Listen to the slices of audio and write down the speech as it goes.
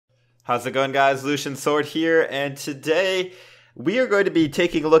How's it going, guys? Lucian Sword here, and today we are going to be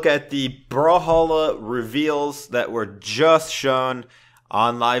taking a look at the Brawlhalla reveals that were just shown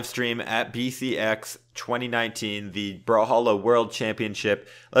on live stream at BCX 2019, the Brawlhalla World Championship.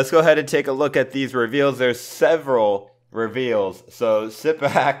 Let's go ahead and take a look at these reveals. There's several reveals, so sit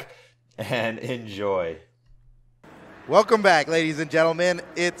back and enjoy. Welcome back, ladies and gentlemen.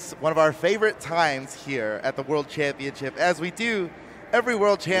 It's one of our favorite times here at the World Championship. As we do every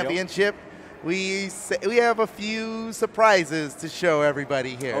World Championship, we have a few surprises to show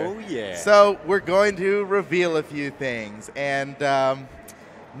everybody here. Oh, yeah. So we're going to reveal a few things. And,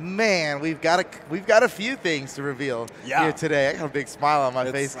 man, we've got a few things to reveal here today. I got a big smile on my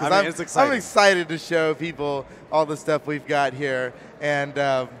face because I'm excited to show people all the stuff we've got here. And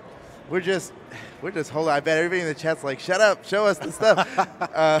we're just holding. I bet everybody in the chat's like, "Shut up! Show us the stuff."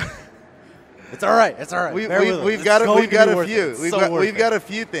 It's all right. It's all right. We've got a few. We've got a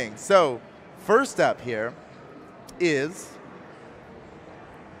few things. So first up here is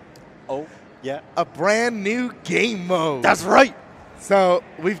a brand new game mode. That's right. So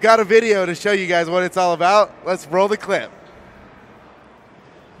we've got a video to show you guys what it's all about. Let's roll the clip.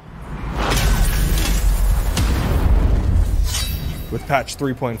 With patch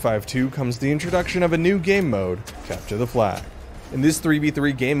 3.52 comes the introduction of a new game mode, Capture the Flag. In this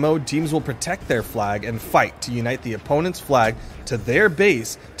 3v3 game mode, teams will protect their flag and fight to unite the opponent's flag to their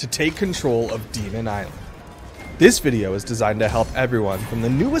base to take control of Demon Island. This video is designed to help everyone from the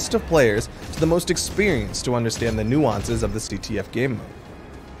newest of players to the most experienced to understand the nuances of the CTF game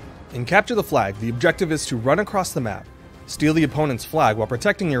mode. In Capture the Flag, the objective is to run across the map, steal the opponent's flag while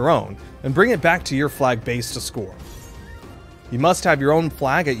protecting your own, and bring it back to your flag base to score. You must have your own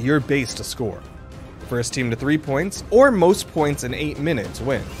flag at your base to score. First team to 3 points, or most points in 8 minutes,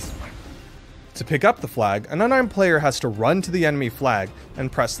 wins. To pick up the flag, an unarmed player has to run to the enemy flag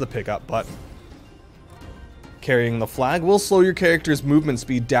and press the pick up button. Carrying the flag will slow your character's movement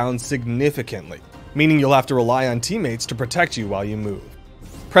speed down significantly, meaning you'll have to rely on teammates to protect you while you move.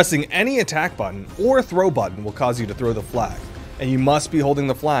 Pressing any attack button or throw button will cause you to throw the flag, and you must be holding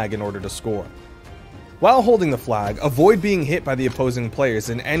the flag in order to score. While holding the flag, avoid being hit by the opposing players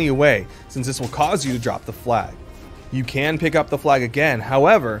in any way, since this will cause you to drop the flag. You can pick up the flag again,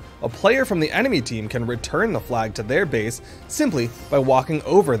 however, a player from the enemy team can return the flag to their base simply by walking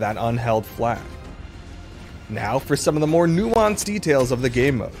over that unheld flag. Now for some of the more nuanced details of the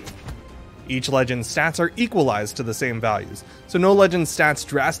game mode. Each legend's stats are equalized to the same values, so no legend's stats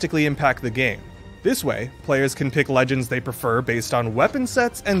drastically impact the game. This way, players can pick legends they prefer based on weapon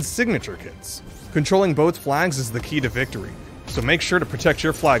sets and signature kits. Controlling both flags is the key to victory, so make sure to protect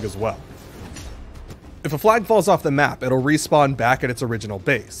your flag as well. If a flag falls off the map, it'll respawn back at its original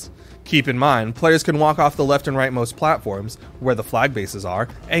base. Keep in mind, players can walk off the left and rightmost platforms, where the flag bases are,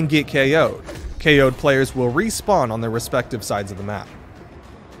 and get KO'd. KO'd players will respawn on their respective sides of the map.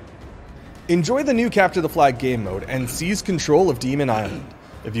 Enjoy the new Capture the Flag game mode and seize control of Demon Island.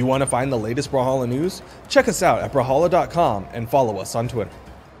 If you want to find the latest Brawlhalla news, check us out at brawlhalla.com and follow us on Twitter.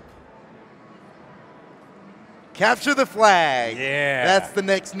 Capture the Flag. Yeah. That's the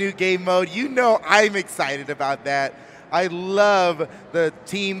next new game mode. You know I'm excited about that. I love the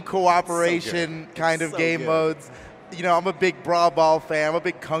team cooperation kind of game modes. You know, I'm a big Brawl Ball fan. I'm a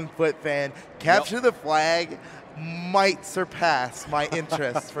big Kung Fu fan. Capture the Flag might surpass my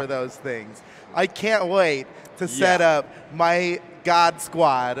interest for those things. I can't wait to set up my God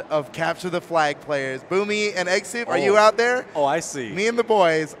squad of Capture the Flag players. Boomy and Exit, are you out there? Oh, I see. Me and the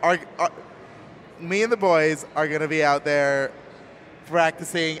boys are going to be out there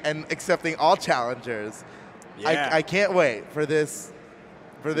practicing and accepting all challengers. Yeah. I can't wait for this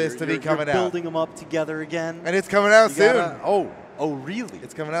to be coming out. Building them up together again. And it's coming out soon. Oh, really?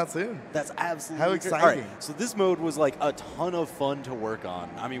 It's coming out soon. That's absolutely how exciting. All right, so this mode was like a ton of fun to work on.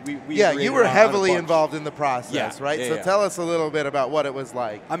 I mean, we you were heavily involved in the process, right? Yeah, so tell us a little bit about what it was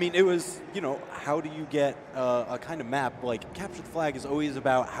like. I mean, it was, you know, how do you get a kind of map? Like, Capture the Flag is always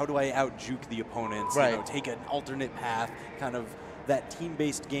about how do I out-juke the opponents, you know, take an alternate path, kind of that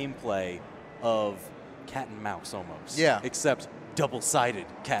team-based gameplay of cat and mouse almost. Yeah. Except double-sided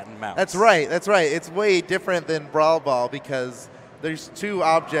cat and mouse. That's right. That's right. It's way different than Brawl Ball because there's two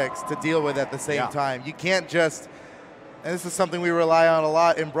objects to deal with at the same time. You can't just, and this is something we rely on a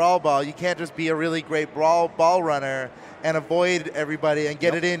lot in Brawl Ball, you can't just be a really great ball runner and avoid everybody and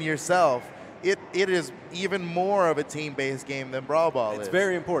get it in yourself. It is even more of a team-based game than Brawl Ball is. It's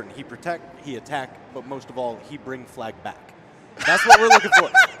very important. He protect, he attack, but most of all, he bring flag back. That's what we're looking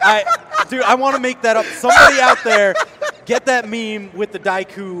for. Dude, I want to make that up. Somebody out there Get that meme with the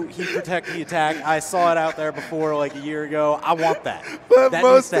Daiku, he protect the attack. I saw it out there before like a year ago. I want that. But that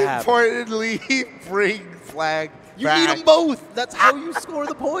most needs to happen. importantly, bring flag You back. need them both. That's how you score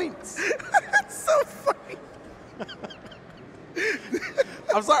the points. That's so funny.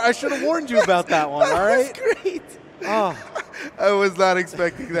 I'm sorry. I should have warned you about that one. All right. That was great. Oh. I was not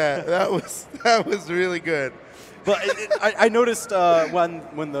expecting that. That was really good. But I noticed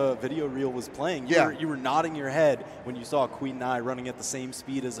when the video reel was playing, you were nodding your head when you saw Queen Nai running at the same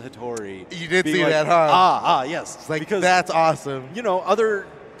speed as Hattori. You did being see like, that, huh? Yes. It's like, because that's awesome. you know, other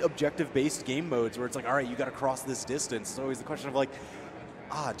objective-based game modes where it's like, all right, you got to cross this distance. It's always the question of like,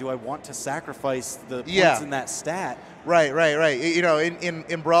 do I want to sacrifice the points in that stat? Right. You know,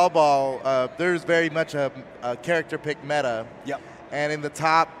 in Brawl Ball, there's very much a character pick meta. Yep. And in the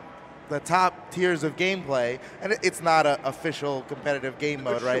top tiers of gameplay, and it's not an official competitive game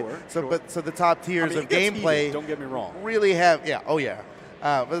mode, right? Sure. So the top tiers of gameplay, heated, don't get me wrong, really have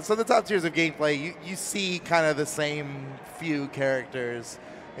but so the top tiers of gameplay, you see kind of the same few characters.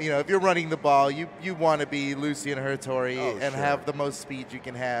 You know, if you're running the ball, you want to be Lucy and Hattori and have the most speed you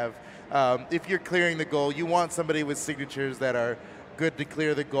can have. If you're clearing the goal, you want somebody with signatures that are good to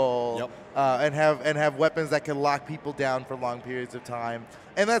clear the goal, and have weapons that can lock people down for long periods of time.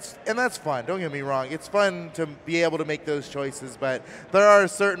 And that's fun. Don't get me wrong. It's fun to be able to make those choices, but there are a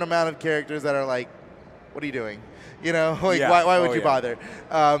certain amount of characters that are like, what are you doing? You know, like why would you bother?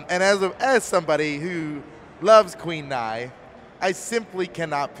 And as somebody who loves Queen Nai, I simply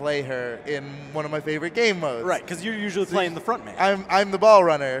cannot play her in one of my favorite game modes. Right, because you're usually playing the front man. I'm the ball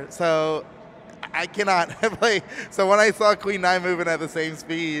runner, so I cannot play. So when I saw Queen Nai moving at the same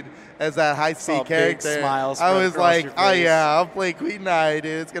speed as that high-speed character, big smiles I was like, oh face. yeah, I'll play Queen Nai,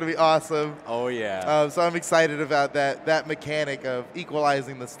 dude. It's going to be awesome. Oh, yeah. So I'm excited about that mechanic of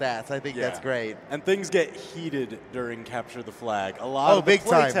equalizing the stats. I think that's great. And things get heated during Capture the Flag. A lot of big the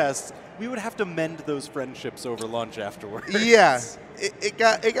play time. tests, we would have to mend those friendships over lunch afterwards. Yeah. It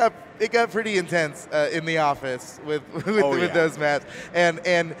got pretty intense in the office with those maps.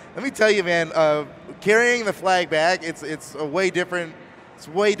 And let me tell you, man, carrying the flag back, it's a way different. It's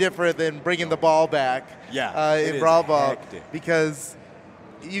way different than bringing the ball back. In Brawl Ball, because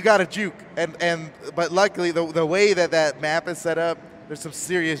you got to juke, but luckily the way that map is set up, there's some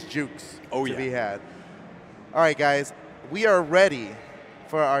serious jukes to be had. All right, guys, we are ready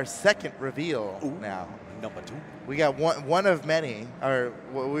for our second reveal now. Number 2. We got one of many, or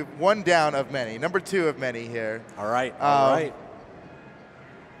one down of many. Number 2 of many here. All right. All right.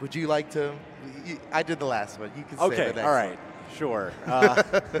 Would you like to? I did the last one. You can say the next all right. one. Sure.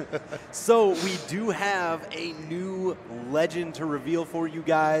 So we do have a new legend to reveal for you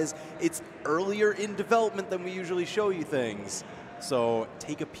guys. It's earlier in development than we usually show you things. So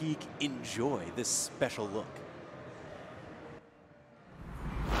take a peek, enjoy this special look.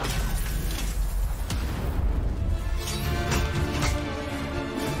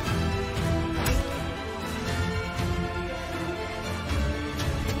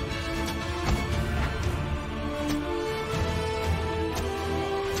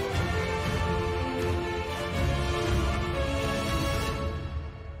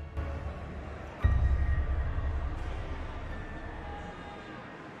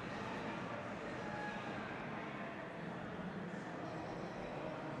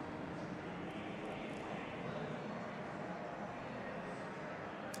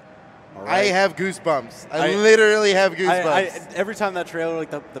 I have goosebumps. I literally have goosebumps. Every time that trailer,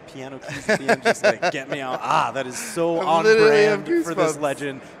 like the piano keys at the end, just like get me out. That is so on literally brand have for this goosebumps.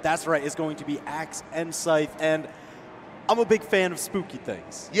 legend. That's right. It's going to be Axe and Scythe, and I'm a big fan of spooky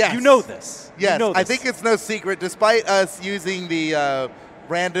things. Yes. You know this. Yes, You know this. I think it's no secret. Despite us using the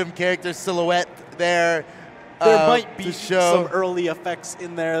random character silhouette there, there might be to show some early effects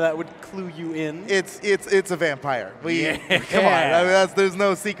in there that would clue you in. It's a vampire. Come on, Yeah. I mean, there's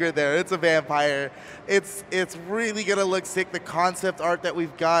no secret there. It's a vampire. It's really gonna look sick. The concept art that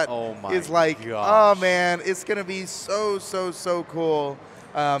we've got is like, gosh. oh man, it's gonna be so cool.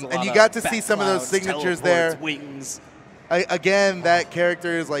 And you of got to bat see some of those clouds, signatures teleports, there. Wings. Again, that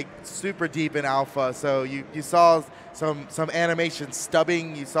character is like super deep in alpha. So you saw some animation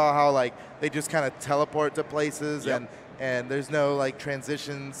stubbing. You saw how like they just kind of teleport to places, and there's no like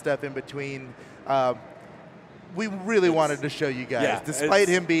transition stuff in between. We really wanted to show you guys, despite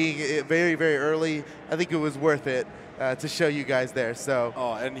him being very early. I think it was worth it to show you guys there. So.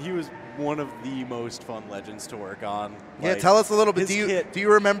 Oh, and he was one of the most fun legends to work on. Yeah, tell us a little bit. Do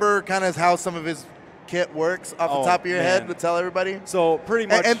you remember kind of how some of his kit works off the top of your head to tell everybody? So pretty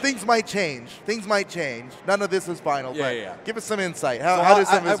much. And things might change. Things might change. None of this is final. Yeah. Give us some insight. How does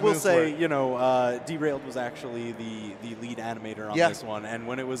some of this I will moves say, work? you know, Derailed was actually the lead animator on this one, and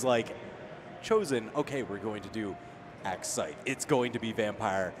when it was like chosen, okay, we're going to do Axe Sight. It's going to be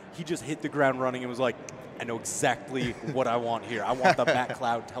Vampire. He just hit the ground running and was like, I know exactly what I want here. I want the back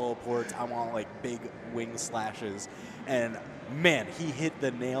cloud teleports. I want like big wing slashes. And man, he hit the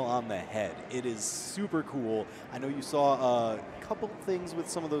nail on the head. It is super cool. I know you saw a couple things with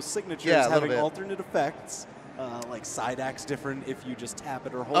some of those signatures having alternate effects. Like side axe different if you just tap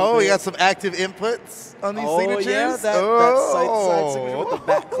it or hold it. Oh, you got some active inputs on these signatures? Yeah, that side signature with the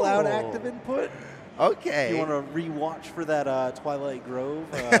back cloud active input. Okay. If you want to re-watch for that Twilight Grove,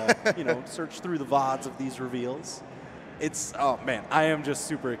 you know, search through the VODs of these reveals. It's, oh man, I am just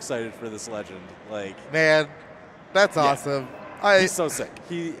super excited for this legend. Like, man, that's awesome. He's so sick.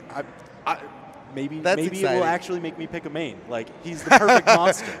 Maybe it will actually make me pick a main. Like, he's the perfect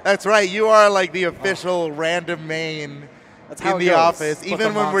monster. That's right. You are like the official random main in the office. But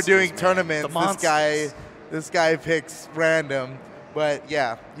even when we're doing tournaments, this guy picks random. But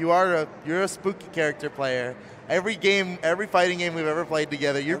yeah, you're a spooky character player. Every fighting game we've ever played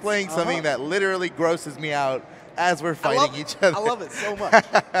together, you're playing something that literally grosses me out as we're fighting each other. I love it so much.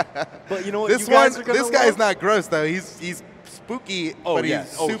 But you know what? This guy's not gross though. He's spooky, but he's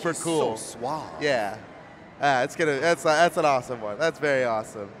super cool. So suave. Yeah, that's an awesome one. That's very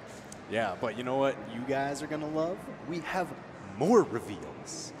awesome. Yeah, but you know what? You guys are gonna love. We have more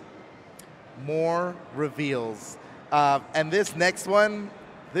reveals. More reveals. And this next one,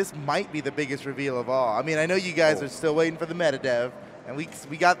 this might be the biggest reveal of all. I mean, I know you guys are still waiting for the meta dev, and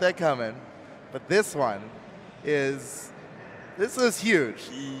we got that coming. But this one is huge.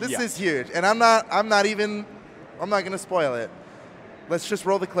 This is huge, and I'm not gonna spoil it. Let's just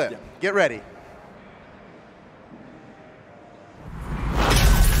roll the clip. Get ready.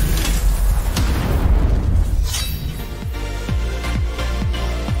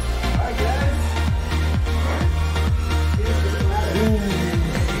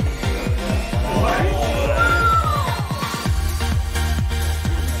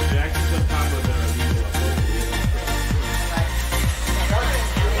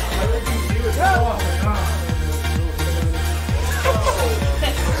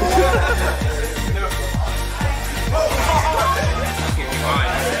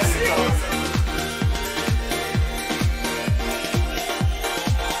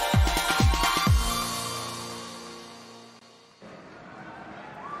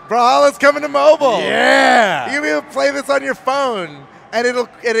 Brawlhalla's coming to mobile. Yeah. You'll be able to play this on your phone, and it'll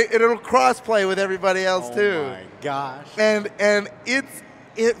cross-play with everybody else too. Oh my gosh. And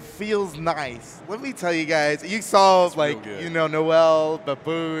it feels nice. Let me tell you guys. You saw Noel,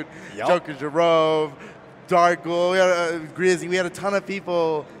 Baboon, Joker Jarove, Dark Ghoul, Grizzy. We had a ton of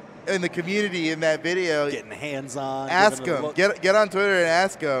people in the community in that video. Getting hands-on. Ask them. Get on Twitter and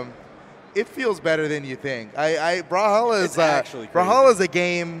ask them. It feels better than you think. Brawlhalla is a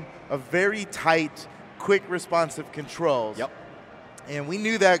game of very tight, quick, responsive controls. Yep. And we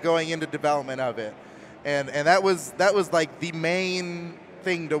knew that going into development of it, and that was like the main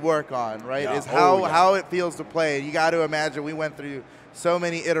thing to work on, right? Yeah. Is how it feels to play. You got to imagine we went through so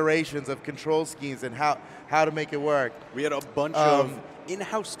many iterations of control schemes and how to make it work. We had a bunch of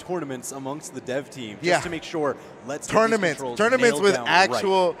in-house tournaments amongst the dev team just to make sure. Tournaments with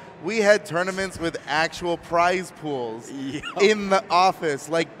actual. We had tournaments with actual prize pools in the office,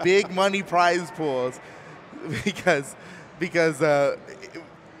 like big money prize pools, because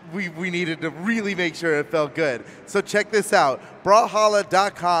we needed to really make sure it felt good. So check this out,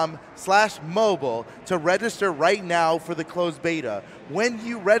 brawlhalla.com/mobile to register right now for the closed beta. When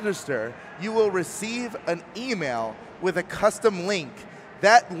you register, you will receive an email with a custom link.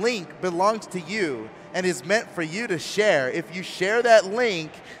 That link belongs to you and is meant for you to share. If you share that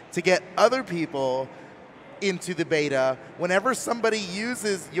link to get other people into the beta, whenever somebody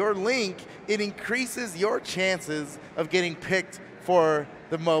uses your link, it increases your chances of getting picked for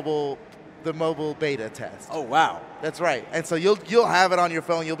the mobile beta test. Oh wow. That's right. And so you'll have it on your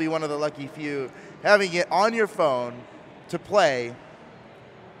phone. You'll be one of the lucky few having it on your phone to play.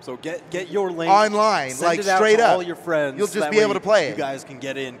 So get your link online, send like it out straight to up. all your friends. You'll just be able to play it. You guys can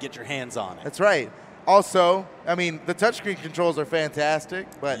get in, get your hands on it. That's right. Also, I mean, the touchscreen controls are fantastic,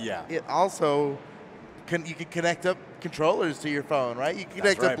 but it also you can connect up controllers to your phone, right? You can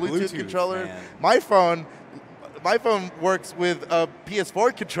connect up Bluetooth controllers. Man. My phone works with a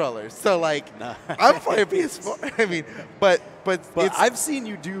PS4 controller, so like I'm playing PS4. I mean, but I've seen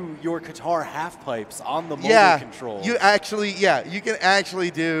you do your guitar half pipes on the mobile controls. You can actually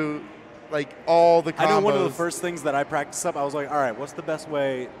do like all the combos. I know one of the first things that I practiced up, I was like, all right, what's the best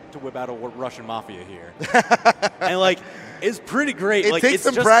way to whip out a Russian mafia here? And like, it's pretty great. It like, takes it's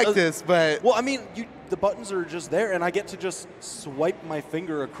some just practice, but well, I mean, the buttons are just there, and I get to just swipe my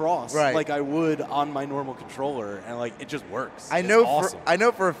finger across like I would on my normal controller, and like it just works. I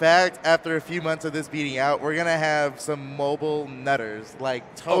know for a fact, after a few months of this beating out, we're gonna have some mobile nutters,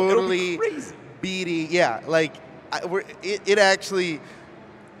 like totally crazy. beating. Yeah, like it actually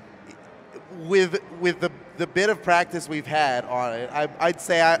with the bit of practice we've had on it, I'd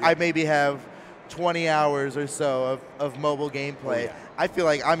say I maybe have 20 hours or so of mobile gameplay. Yeah. I feel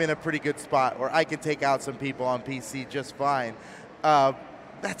like I'm in a pretty good spot where I could take out some people on PC just fine.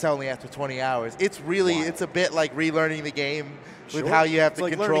 That's only after 20 hours. It's really, it's a bit like relearning the game with how you have to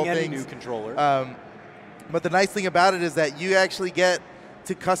like control learning things. Any new controller. But the nice thing about it is that you actually get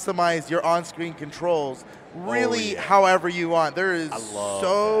to customize your on-screen controls really however you want. There is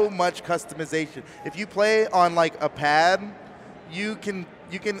so much customization. If you play on like a pad, you can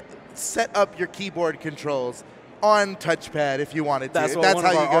set up your keyboard controls on touchpad if you wanted to. That's what That's one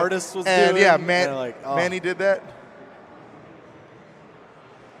how of our you go. artists was and doing. Yeah, Manny did that.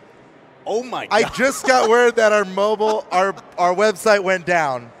 Oh my god! I just got word that our website went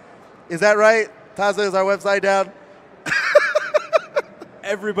down. Is that right? Tazo, is our website down?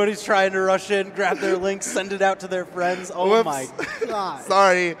 Everybody's trying to rush in, grab their links, send it out to their friends. Oh Whoops. my god!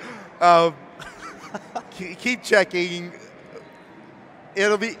 Sorry. Keep checking.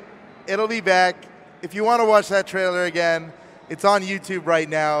 It'll be back. If you want to watch that trailer again, it's on YouTube right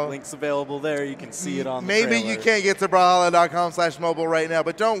now. Link's available there. You can see it on the Maybe trailer. you can't get to brawlhalla.com/mobile right now,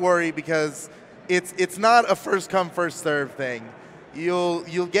 but don't worry because it's not a first come first serve thing. You'll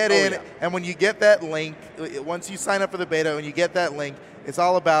get in, and when you get that link, once you sign up for the beta, when you get that link, it's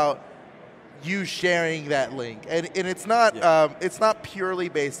all about you sharing that link, and it's not purely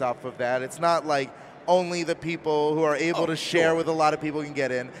based off of that. It's not like only the people who are able to share with a lot of people can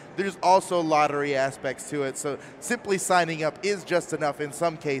get in. There's also lottery aspects to it, so simply signing up is just enough in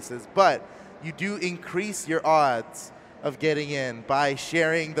some cases, but you do increase your odds of getting in by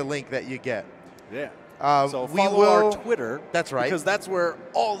sharing the link that you get. Yeah. So we follow our Twitter. That's right. Because that's where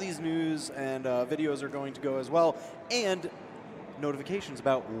all these news and videos are going to go as well, and notifications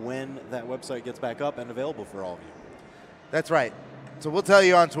about when that website gets back up and available for all of you. That's right. So we'll tell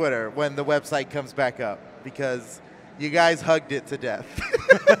you on Twitter when the website comes back up because you guys hugged it to death.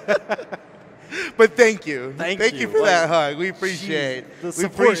 But thank you. Thank you for that hug. We appreciate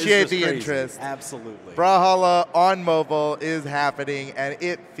the interest. Absolutely. Brawlhalla on mobile is happening and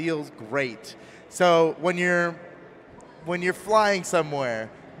it feels great. So when you're flying somewhere,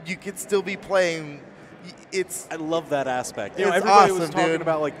 you could still be playing. I love that aspect. You know, It's everybody was awesome, talking dude.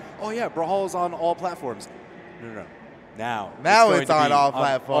 about like, oh yeah, Brawlhalla's on all platforms. No. Now it's on all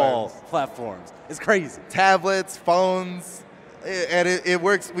platforms. All platforms. It's crazy. Tablets, phones, and it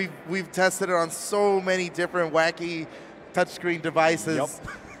works. We've tested it on so many different wacky touchscreen devices.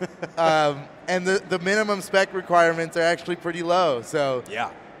 Yep. And the minimum spec requirements are actually pretty low. So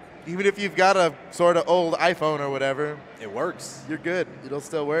yeah, even if you've got a sort of old iPhone or whatever, it works. You're good. It'll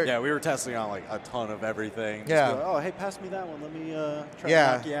still work. Yeah, we were testing on like a ton of everything. Yeah. Just oh, hey, pass me that one. Let me try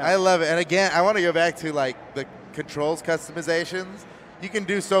to knock you out. I love it. And again, I want to go back to like the controls customizations. You can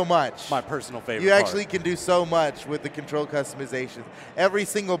do so much. My personal favorite. You actually can do so much with the control customizations. Every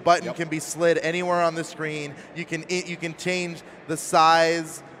single button can be slid anywhere on the screen. You can change the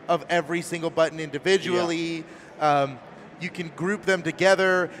size of every single button individually. You can group them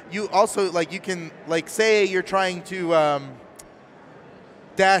together. You also you can say you're trying to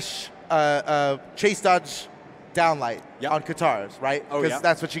dash chase dodge downlight on Katars, right? Because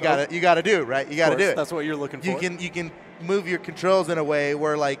that's what you gotta do, right? You gotta do it. That's what you're looking for. You can move your controls in a way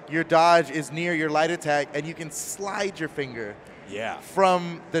where your dodge is near your light attack, and you can slide your finger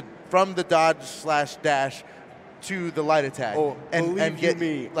from the dodge / dash to the light attack. Oh, and get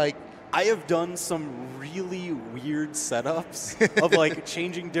me, I have done some really weird setups of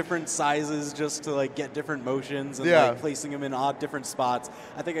changing different sizes just to get different motions and placing them in odd different spots.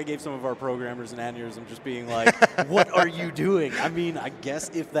 I think I gave some of our programmers an aneurysm just being like, what are you doing? I mean, I guess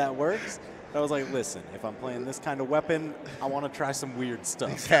if that works. I was like, listen, if I'm playing this kind of weapon, I want to try some weird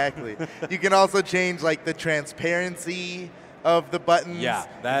stuff. Exactly. You can also change the transparency of the buttons. Yeah,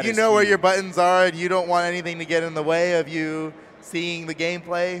 that you is know where huge. your buttons are and you don't want anything to get in the way of you seeing the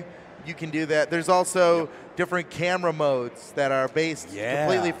gameplay. You can do that. There's also different camera modes that are based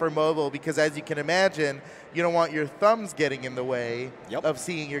completely for mobile because, as you can imagine, you don't want your thumbs getting in the way of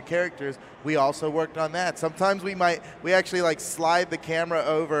seeing your characters. We also worked on that. Sometimes we actually slide the camera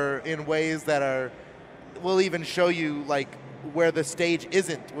over in ways that we'll even show you where the stage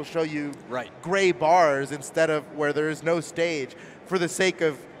isn't. We'll show you right. gray bars instead of where there is no stage for the sake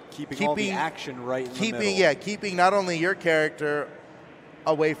of keeping all the action right in the middle. Yeah, keeping not only your character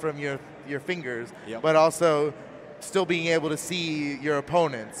away from your fingers, yep. but also still being able to see your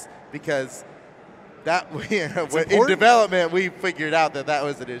opponents, because that in development we figured out that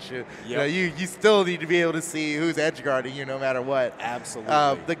was an issue. Yep. You still need to be able to see who's edge guarding you no matter what.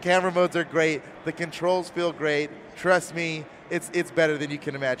 Absolutely. The camera modes are great. The controls feel great. Trust me, it's better than you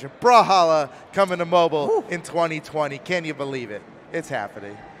can imagine. Brawlhalla coming to mobile in 2020. Can you believe it? It's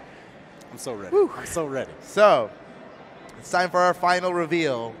happening. I'm so ready. Woo. I'm so ready. So it's time for our final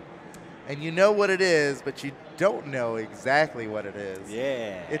reveal. And you know what it is, but you don't know exactly what it is.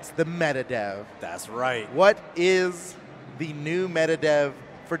 Yeah. It's the meta dev. That's right. What is the new meta dev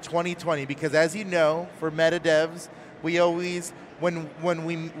for 2020? Because as you know, for meta devs, we always, when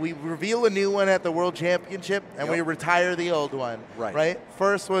we reveal a new one at the World Championship and we retire the old one. Right.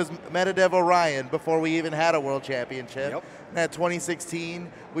 First was meta dev Orion before we even had a World Championship. Yep. And at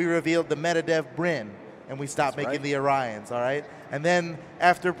 2016, we revealed the meta dev Bryn, and we stopped making the Orions, all right? And then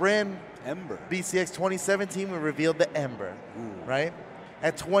after Bryn, Ember. BCX 2017, we revealed the Ember, right?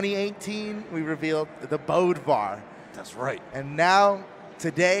 At 2018, we revealed the Bodvar. That's right. And now,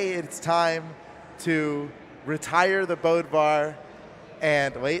 today, it's time to retire the Bodvar.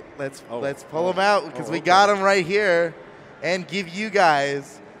 And wait, let's pull them out, because we got them right here, and give you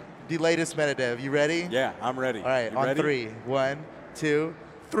guys the latest meta dev. You ready? Yeah, I'm ready. All right, you on ready? 3. 1, 2,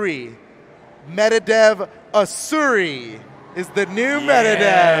 3. Meta dev Asuri is the new meta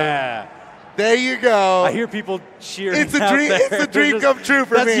dev. There you go. I hear people cheering. It's a dream. It's a dream come true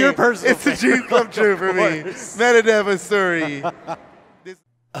for me. That's your personal. It's a dream come true for me. Meta dev Asuri.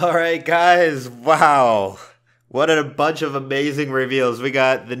 All right, guys. Wow. What a bunch of amazing reveals. We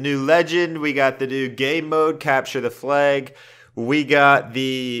got the new legend. We got the new game mode, Capture the Flag. We got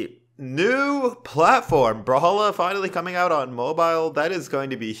the new platform, Brawlhalla, finally coming out on mobile. That is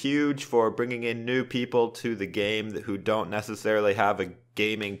going to be huge for bringing in new people to the game who don't necessarily have a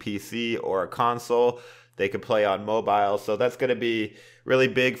gaming PC or a console. They could play on mobile. So that's going to be really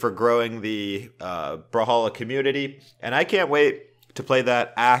big for growing the Brawlhalla community. And I can't wait to play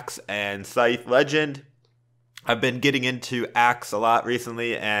that Axe and Scythe legend. I've been getting into Axe a lot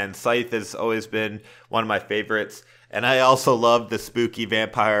recently, and Scythe has always been one of my favorites. And I also love the spooky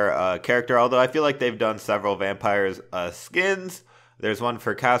vampire character, although I feel like they've done several vampires skins. There's one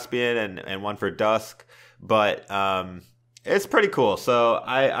for Caspian and one for Dusk, but it's pretty cool. So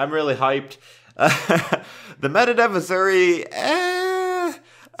I'm really hyped. The meta dev Missouri, I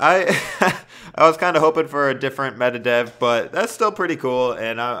was kind of hoping for a different meta dev, but that's still pretty cool,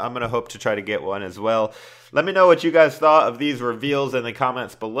 and I'm going to hope to try to get one as well. Let me know what you guys thought of these reveals in the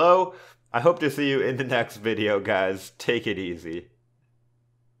comments below. I hope to see you in the next video, guys. Take it easy.